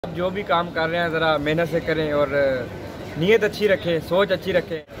जो भी काम कर रहे हैं ज़रा मेहनत से करें और नीयत अच्छी रखें, सोच अच्छी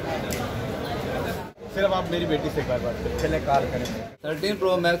रखें। सिर्फ आप मेरी बेटी से एक बार बात करें, चले कॉल करें। 13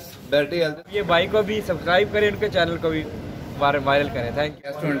 Pro Max बैटरी हेल्थ। ये भाई को भी सब्सक्राइब करें, उनके चैनल को भी वायरल करें। Thank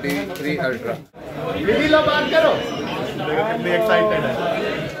you. S23 Ultra दीदी लो बात करो, देखो कितनी एक्साइटेड है।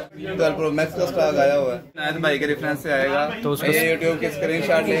 12 Pro Max का स्टॉक आया हुआ है, नायद भाई के रेफरेंस से आएगा तो उसको YouTube के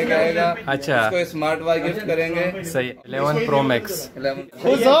स्क्रीनशॉट लेके आएगा। अच्छा, उसको स्मार्ट वॉच गिफ्ट करेंगे। सही। 11 Pro Max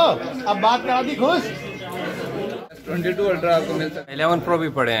खुश हो? अब बात करा दी खुश। 22 Ultra आपको मिल सकता 11 Pro भी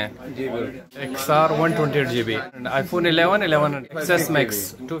पड़े हैं जी। XR 128GB, iPhone 11 XS Max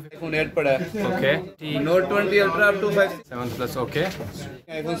 250 iPhone 8 पड़ा है, okay. Note 20 Ultra up to 7 Plus okay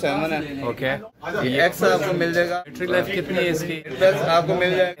iPhone 7 है ओके। ये X आपको मिल जाएगा। बैटरी लाइफ कितनी है इसकी? प्लस आपको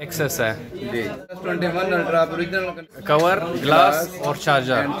मिल जाएगा XS है जी। 21 Ultra आप ओरिजिनल कवर, ग्लास और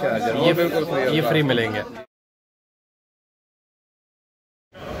चार्जर ये बिल्कुल ये फ्री मिलेंगे।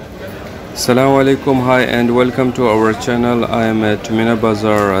 Assalamu alaikum, hi and welcome to our channel. I am at MEENA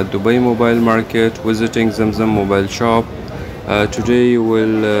BAZAAR at Dubai Mobile Market visiting Zamzam mobile shop. Today you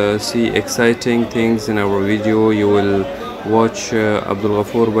will see exciting things in our video. You will watch Abdul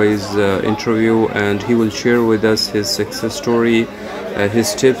Ghafoor Bhai's interview and he will share with us his success story,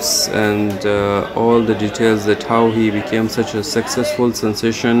 his tips and all the details that how he became such a successful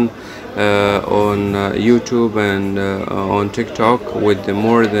sensation on YouTube and on TikTok with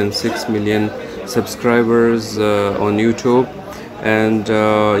more than 6 million subscribers on YouTube, and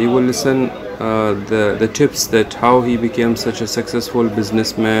you will listen the tips that how he became such a successful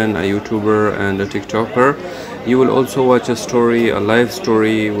businessman, a YouTuber and a TikToker. You will also watch a story, a live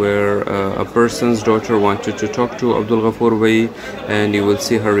story where a person's daughter wanted to talk to Abdul Ghafoor Bhai, and you will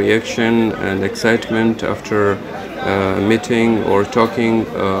see her reaction and excitement after meeting or talking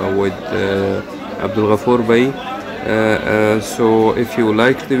with Abdul Ghafoor Bhai. So if you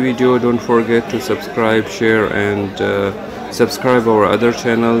liked the video, don't forget to subscribe, share and subscribe our other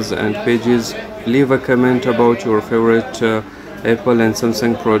channels and pages. Leave a comment about your favorite Apple and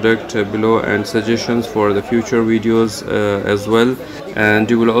Samsung product below and suggestions for the future videos as well.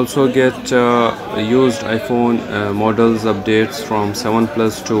 And you will also get used iPhone models updates from 7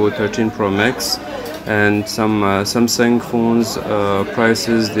 Plus to 13 Pro Max and some Samsung phones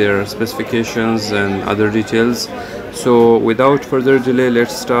prices, their specifications and other details. So without further delay,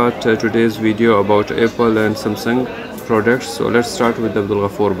 let's start today's video about Apple and Samsung products. So let's start with Abdul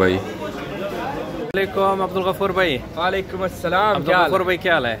Ghafoor Bhai. वालेकुम अब्दुल गफूर भाई। वालेकुम अस्सलाम। अब्दुल गफूर भाई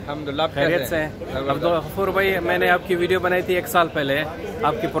क्या हाल है? अल्हम्दुलिल्लाह, खैरियत से हैं? अब्दुल गफूर भाई, मैंने आपकी वीडियो बनाई थी 1 साल पहले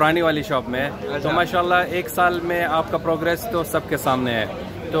आपकी पुरानी वाली शॉप में। तो माशाल्लाह 1 साल में आपका प्रोग्रेस तो सबके सामने है।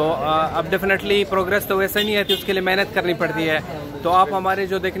 तो अब डेफिनेटली प्रोग्रेस तो वैसे नहीं आती, उसके लिए मेहनत करनी पड़ती है। तो आप हमारे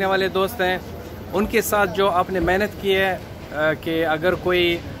जो देखने वाले दोस्त हैं उनके साथ जो आपने मेहनत की है कि अगर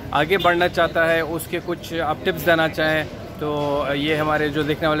कोई आगे बढ़ना चाहता है उसके कुछ आप टिप्स देना चाहें तो ये हमारे जो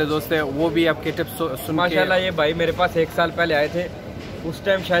देखने वाले दोस्त हैं वो भी आपके टिप्स सुन। माशाल्लाह ये भाई मेरे पास 1 साल पहले आए थे, उस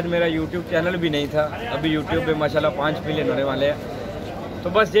टाइम शायद मेरा YouTube चैनल भी नहीं था। अभी YouTube पे माशाल्लाह 5 मिलियन होने वाले हैं। तो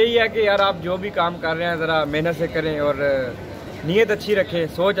बस यही है कि यार आप जो भी काम कर रहे हैं ज़रा मेहनत से करें और नीयत अच्छी रखें,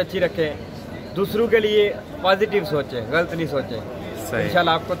 सोच अच्छी रखें, दूसरों के लिए पॉजिटिव सोचें, गलत नहीं सोचें।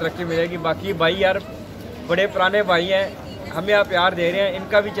 इंशाल्लाह आपको तरक्की मिलेगी। बाकी भाई यार बड़े पुराने भाई हैं, हमें आप प्यार दे रहे हैं,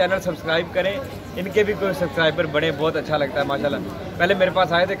 इनका भी चैनल सब्सक्राइब करें, इनके भी कोई सब्सक्राइबर बड़े, बहुत अच्छा लगता है माशाल्लाह। पहले मेरे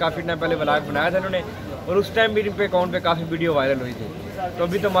पास आए थे, काफ़ी टाइम पहले व्लॉग बनाया था इन्होंने और उस टाइम भी इनके अकाउंट पे काफ़ी वीडियो वायरल हुई थी। तो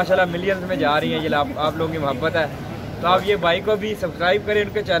अभी तो माशाल्लाह मिलियंस में जा रही हैं। ये आप लोगों की मोहब्बत है। तो आप ये भाई को भी सब्सक्राइब करें,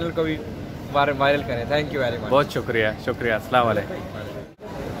 उनके चैनल को भी वायरल करें। Thank you very much. बहुत शुक्रिया, शुक्रिया। अस्सलाम वालेकुम।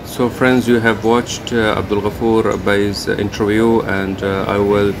 So friends, you have watched Abdul Ghafoor Bhai's interview and I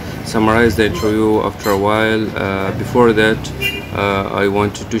will summarize the interview after a while. Before that, I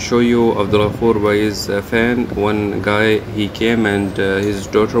wanted to show you Abdul Ghafoor Bhai's fan. One guy, he came and his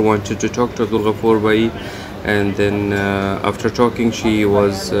daughter wanted to talk to Abdul Ghafoor Bhai, and then after talking she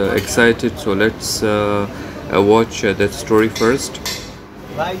was excited. So let's watch that story first.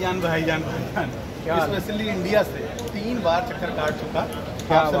 भाईजान specially India से 3 बार चक्कर काट चुका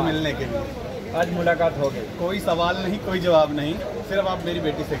आपसे मिलने के लिए। आज मुलाकात हो गई, कोई सवाल नहीं, कोई जवाब नहीं, सिर्फ आप मेरी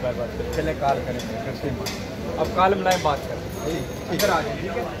बेटी से एक बार बात करें। चले कॉल करें, अब कॉल मिलाएं, बात करें। इधर आ जाए,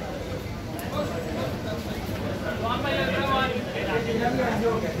 ठीक है।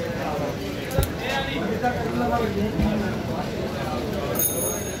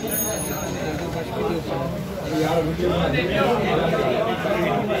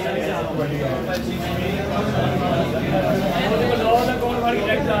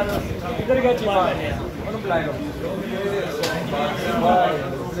 इधर क्या चीज़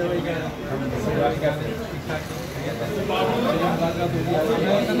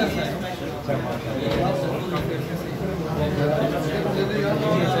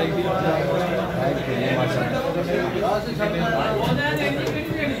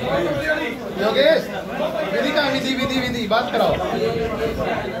योगेश विधि का विधि विधि विधि बात कराओ,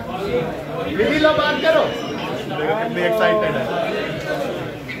 विधि लो बात करो। कितनी एक्साइटेड है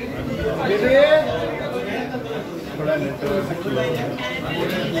विधि।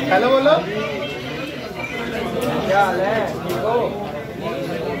 हेलो बोलो, क्या हाल है? ठीक हो?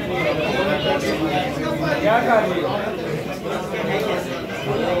 क्या कर रही हो?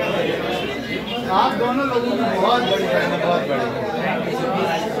 आप दोनों लोगों की बहुत बड़ी फैन है, बहुत बड़ी।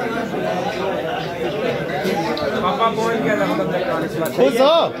 पापा पहुंच गया लमसम तक। खुश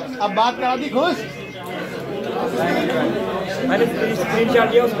हो? अब बात करा दी, खुश? मैंने स्क्रीनशॉट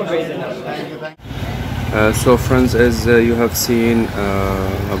लिया, उसको भेज देना। So friends, as you have seen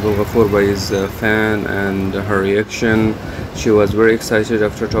Abdul Ghafoor Bhai's fan and her reaction, she was very excited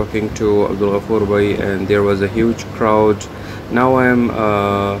after talking to Abdul Ghafoor Bhai, and there was a huge crowd. Now I am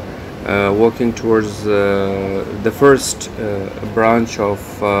walking towards the first branch of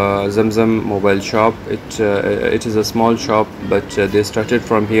Zamzam mobile shop. It is a small shop, but they started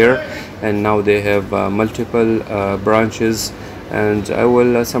from here and now they have multiple branches. And I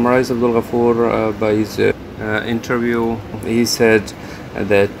will summarize Abdul Ghafoor Bhai's interview. He said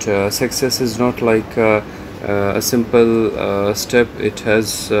that success is not like a simple step. It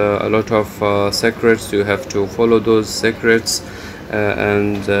has a lot of secrets. You have to follow those secrets,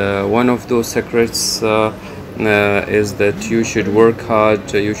 and one of those secrets is that you should work hard,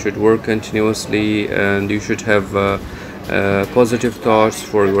 you should work continuously, and you should have positive thoughts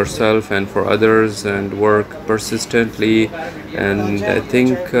for yourself and for others, and work persistently and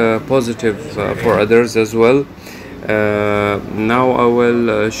think positive for others as well. Now I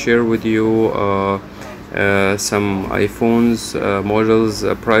will share with you some iPhones, models,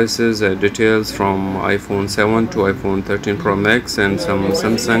 prices, details from iPhone 7 to iPhone 13 Pro Max, and some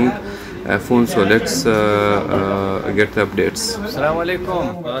Samsung phone. So let's get the updates. अस्सलाम वालेकुम।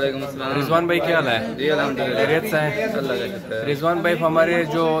 वालेकुम अस्सलाम। रिजवान भाई क्या हाल है? जी अल्हम्दुलिल्लाह, खैरियत से हैं? अल्लाह का शुक्र है। रिजवान भाई हमारे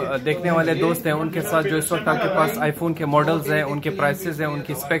जो देखने वाले दोस्त हैं उनके साथ जो इस वक्त आपके पास आईफोन के मॉडल्स हैं, उनके प्राइसेस हैं,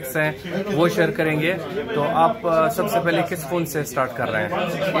 उनकी स्पेक्स हैं, वो शेयर करेंगे। तो आप सबसे पहले किस फोन से स्टार्ट कर रहे हैं?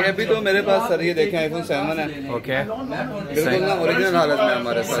 ये अभी तो मेरे पास सर ये देखें आईफोन 7 है। ओके, बिल्कुल ना ओरिजिनल हालत में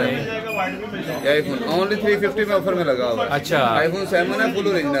हमारे साथ। ये आईफोन ओनली 350 में ऑफर में लगा हुआ है। अच्छा, आईफोन 7 है, फुल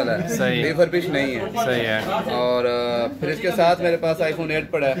ओरिजिनल है, सही, रिफर्बिश नहीं है। सही है। और फिर इसके साथ मेरे पास आईफोन 8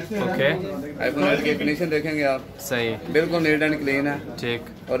 पड़ा है। ओके, आईफोन 8 की कंडीशन देखेंगे आप, सही, बिल्कुल नीट एंड क्लीन है, ठीक,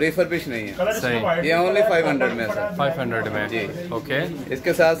 और रिफर्बिश नहीं है। सही। ये ओनली 500 में है सर। 500 में जी। ओके,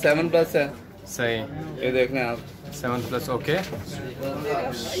 इसके साथ 7 प्लस है, सही, ये देख लें आप। 7 प्लस, ओके,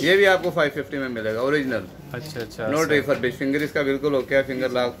 ये भी आपको 550 में मिलेगा ओरिजिनल, अच्छा अच्छा, नोट रिफर्बिश। फिंगर इसका बिल्कुल ओके है,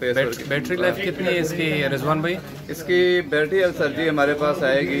 फिंगर लॉक पे। बैटरी लाइफ कितनी है इसकी रिजवान भाई? इसकी बैटरी सर जी हमारे पास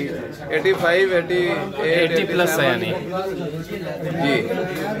आएगी 85, 80 प्लस है यानी। जी,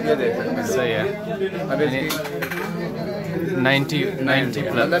 ये देख सकते हैं, सही है। अब इसकी 90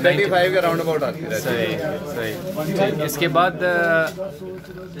 प्लस, मतलब 85 के राउंड अबाउट आती है। सही सही, ठीक। इसके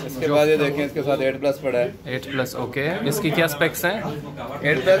बाद ये देखें, इसके साथ 8 प्लस पड़ा है। 8 प्लस, ओके। इसकी क्या स्पेक्स हैं?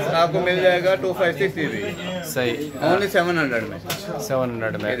 8 प्लस आपको मिल जाएगा 256 GB, सही, ओनली 700 में।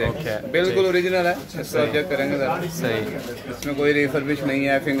 700 में, ओके, बिल्कुल ओरिजिनल है। इसको चेक करेंगे सर, सही, इसमें कोई रिफर्बिश नहीं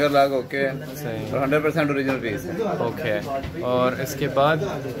है, फिंगर लॉक ओके है, सही, और 100% ओरिजिनल पीस है। ओके। और इसके बाद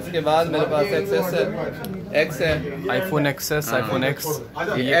मेरे पास एक्स है, आईफोन एक्सेस, आईफोन एक्स,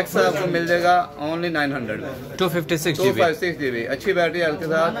 ये एक्स आपको मिल जाएगा ओनली 900 में, 256 GB, अच्छी बैटरी है के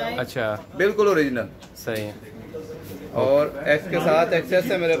साथ, अच्छा, बिल्कुल ओरिजिनल, सही। और एक्स के साथ एक्सेस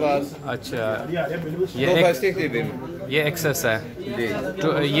है मेरे पास, अच्छा, 256 GB में, ये एक्सेस है जी। तो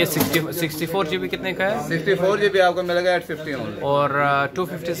ये 64 GB कितने का है? 64 GB आपको मिलेगा 850 ओनली, और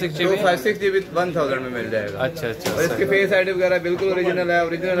 256 GB 256 GB 1000 में मिल जाएगा। अच्छा अच्छा, और इसकी फेस आईडी वगैरह बिल्कुल ओरिजिनल है,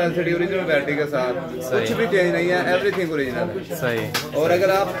 ओरिजिनल एलसीडी, ओरिजिनल बैटरी के साथ, कुछ भी चेंज नहीं है, एवरीथिंग ओरिजिनल है, सही। और अगर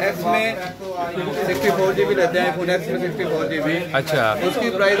आप एक्स में 64 GB लेते हैं, आईफोन एक्स में 64 GB, अच्छा, उसकी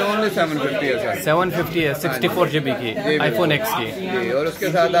प्राइस ओनली 750 है सर। 750 है 64 GB की आईफोन एक्स की जी, और उसके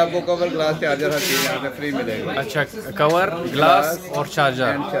साथ आपको कवर, ग्लास, चार्जर हर चीज यहाँ पे फ्री मिलेगी। अच्छा, कवर, ग्लास और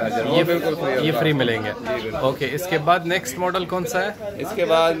चार्जर, ये बिल्कुल ये फ्री मिलेंगे। ओके, इसके बाद नेक्स्ट मॉडल कौन सा है? इसके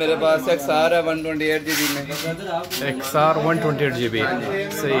बाद मेरे पास XR है 128 GB में, XR 128 GB,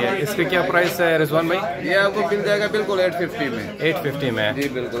 सही है। इसकी क्या प्राइस है रिजवान भाई? ये आपको मिल जाएगा बिल्कुल 850 में, 850 में, जी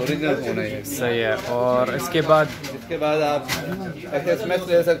बिल्कुल ओरिजिनल फोन है ये। सही है। और इसके बाद आप XS Max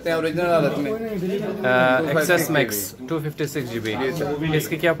ले सकते हैं ओरिजिनल हालत में, XS Max 256 GB।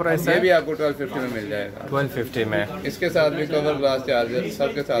 इसकी क्या प्राइस है? ये भी आपको 1250 में मिल जाएगा। 1250 में। इसके साथ भी कवर ग्लास चार्जर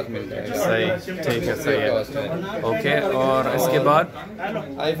सबके साथ मिल जाएगा। सही, ठीक है, सही है। ओके, और इसके बाद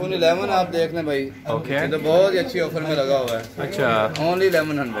iPhone 11 आप देख लें भाई। ओके, ये तो बहुत ही अच्छी ऑफर में लगा हुआ है। अच्छा, ओनली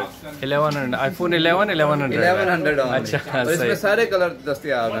 1100 iPhone 1100। अच्छा, और इसमें सारे कलर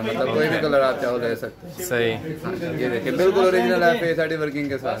दस्तियाब हैं, मतलब कोई भी कलर आप चाहो ले सकते हैं। सही, ये देखिए बिल्कुल ओरिजिनल है, फेस आईडी वर्किंग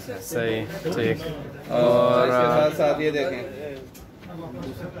के साथ है। सही, ठीक। और इसके साथ साथ ये देखें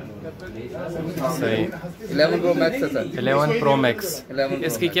सही, 11 Pro Max है सर। 11 Pro Max। 11 Pro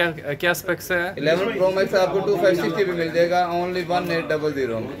इसकी क्या स्पेक्स है? 11 Pro Max आपको 256 GB मिल जाएगा ओनली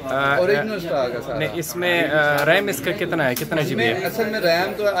 1800 में। ओरिजिनल स्टॉक है सारा। इसमें रैम इसका कितना है, कितना GB है? असल में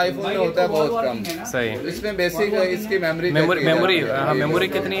रैम तो आईफोन में होता है बहुत कम। सही। इसमें बेसिक इसकी मेमोरी मेमोरी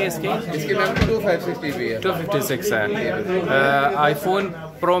कितनी है इसकी? इसकी मेमोरी 256 GB है। 256 है। IPhone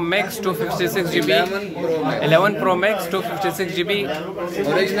Pro Max 256 GB। 11 Pro Max 256 GB।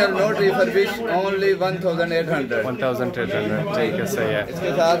 Original note refurbish only 1800। 1800, ठीक है, सही है।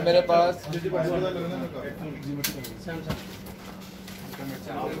 इसके साथ मेरे पास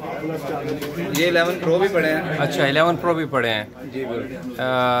ये 11 Pro भी पड़े हैं। अच्छा, 11 Pro भी पड़े हैं जी बिल्कुल।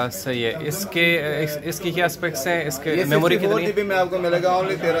 सही है। इसकी क्या स्पेक्स हैं? इसके ये मेमोरी 64 कितनी? GB में आपको मिलेगा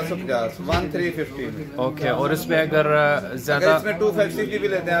ओनली 1350 1350 में। ओके, और इसमें अगर ज्यादा इसमें 256 GB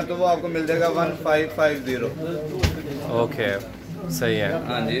लेते हैं तो वो आपको मिल जाएगा 1550। ओके, सही है।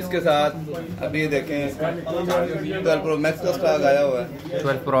 हाँ जी, इसके साथ अभी देखें 12 Pro Max का स्टॉक आया हुआ है।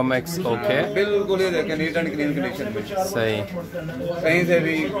 12 Pro Max। ओके, बिल्कुल ये देखें नीट एंड क्लीन कंडीशन में। सही, कहीं से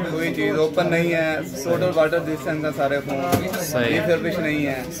भी कोई चीज ओपन नहीं है, टोटल वाटर डिस्टेंस का सारे फोन सही, रिफर्बिश नहीं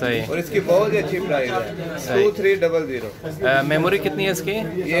है। सही, और इसकी बहुत ही अच्छी प्राइस है, 2300। मेमोरी कितनी है इसकी?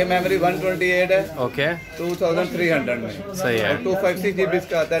 ये मेमोरी 128 है। ओके, 2300 में। सही है। और 256 GB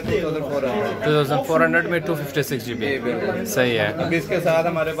इसका आता है 2400। 2400 में 256 GB। सही है। अभी इसके साथ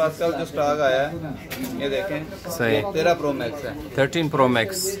हमारे पास कल जो स्टॉक आया है ये देखें, सही, 13 Pro Max है। 13 Pro Max।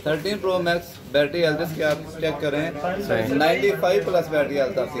 13 Pro Max battery health इसकी आप चेक करें, सही, 95+ बैटरी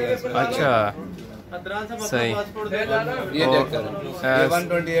हेल्थ आती है इसमें। अच्छा, सही। ये चेक करें, ये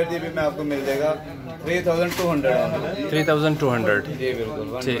 128 GB में आपको मिल जाएगा 3200। 3200। जी बिल्कुल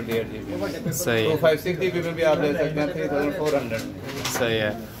 128 GB। सही, 256 GB में भी आप ले सकते हैं 3400। सही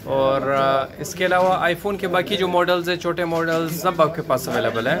है। और इसके अलावा आईफोन के बाकी जो मॉडल्स हैं, छोटे मॉडल्स, सब आपके पास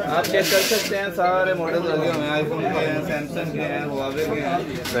अवेलेबल हैं? आप चेक कर सकते हैं, सारे मॉडल लगे हुए हैं। आईफोन के हैं, सैमसंग के हैं, हुआवे के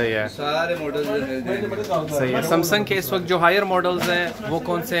हैं। सही है, सारे मॉडल्स मिल जाएंगे। सही है। सैमसंग के इस वक्त जो हायर मॉडल्स हैं वो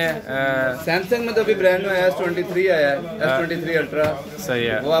कौन से हैं? सैमसंग में तो अभी ब्रांड में S23 आया है, S23 अल्ट्रा। सही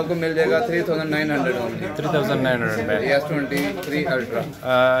है, वो आपको मिल जाएगा 3900 ओनली। 3900 में। S23 अल्ट्रा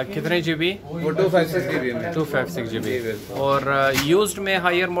कितने GB? वो 256 GB में। 256 GB। और यूज्ड में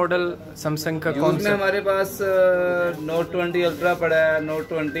हायर मॉडल सैमसंग का कौन सा? हमारे पास Note 20 अल्ट्रा पड़ा है, Note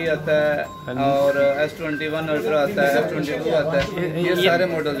 20 आता है, और S21 अल्ट्रा आता है, S22 आता है। ये सारे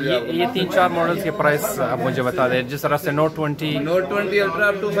मॉडल ये 3-4 मॉडल्स के प्राइस आप मुझे बता दें। जिस तरह से Note 20 अल्ट्रा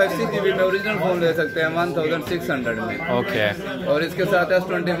आप 256 GB में ओरिजिनल फोन ले सकते हैं 1600 में। ओके, और इसके साथ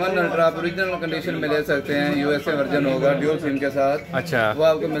S21 अल्ट्रा आप ओरिजिनल कंडीशन में ले सकते हैं, USA वर्जन होगा ड्यूल सिम के साथ। अच्छा, वो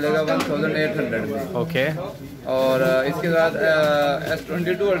आपको मिलेगा 1800 में। ओके, और इसके साथ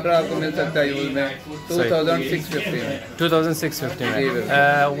S22 अल्ट्रा आपको मिल सकता है यूज में 2650 में। 2650 में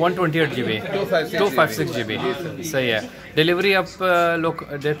 128 GB 256 GB। सही है। डिलीवरी आप लोग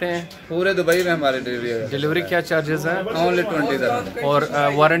देते हैं? पूरे दुबई में हमारे डिलीवरी क्या चार्जेस हैं? ओनली 20,000। और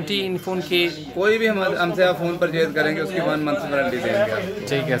वारंटी इन फोन की? कोई भी हमसे आप फोन परचेज करेंगे उसकी 1 मंथ वारंटी देंगे।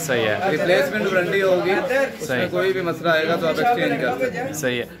 ठीक है, सही है। रिप्लेसमेंट वारंटी होगी, सही। कोई भी मसला आएगा तो आप एक्सचेंज कर सकते हैं।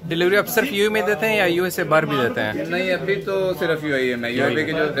 सही है। डिलीवरी आप सिर्फ यूएई में देते हैं या यूएसए बाहर भी देते हैं? नहीं, अभी तो सिर्फ यूएई में। यूएई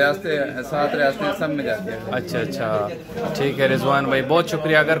की जो रियासतें 7 रियासतें सब में जाती है। अच्छा अच्छा, ठीक है रिजवान भाई, बहुत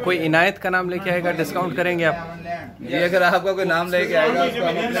शुक्रिया। अगर कोई इनायत का नाम लेके आएगा डिस्काउंट करेंगे आप? जी, अगर आपका कोई नाम लेके आएगा उसको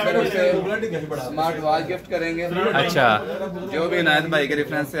हम अपने तरफ से स्मार्ट वॉच गिफ्ट करेंगे। अच्छा, जो भी इनायत भाई के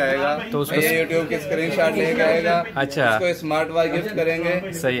रेफरेंस से आएगा तो उसको यूट्यूब के स्क्रीनशॉट लेके आएगा। अच्छा, उसको स्मार्ट वॉच गिफ्ट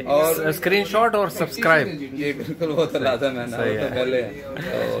करेंगे। सही। और स्क्रीनशॉट और सब्सक्राइब, ये बिल्कुल वो तो लाजम है ना, वो तो पहले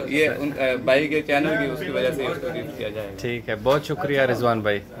तो ये उन भाई के चैनल की उसकी वजह से उसको गिफ्ट किया जाएगा। ठीक है, बहुत शुक्रिया रिजवान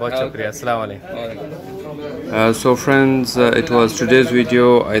भाई, बहुत शुक्रिया। अस्सलाम वालेकुम। So friends, it was today's video.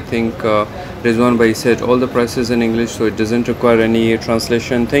 I think Rizwan bhai said all the prices in English, so it doesn't require any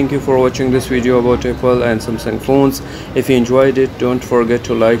translation. Thank you for watching this video about Apple and Samsung phones. If you enjoyed it, don't forget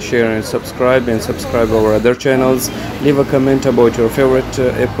to like, share and subscribe our other channels. Leave a comment about your favorite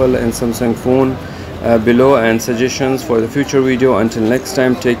Apple and Samsung phone below and suggestions for the future video. Until next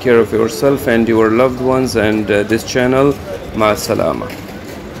time, take care of yourself and your loved ones and this channel. Ma salama.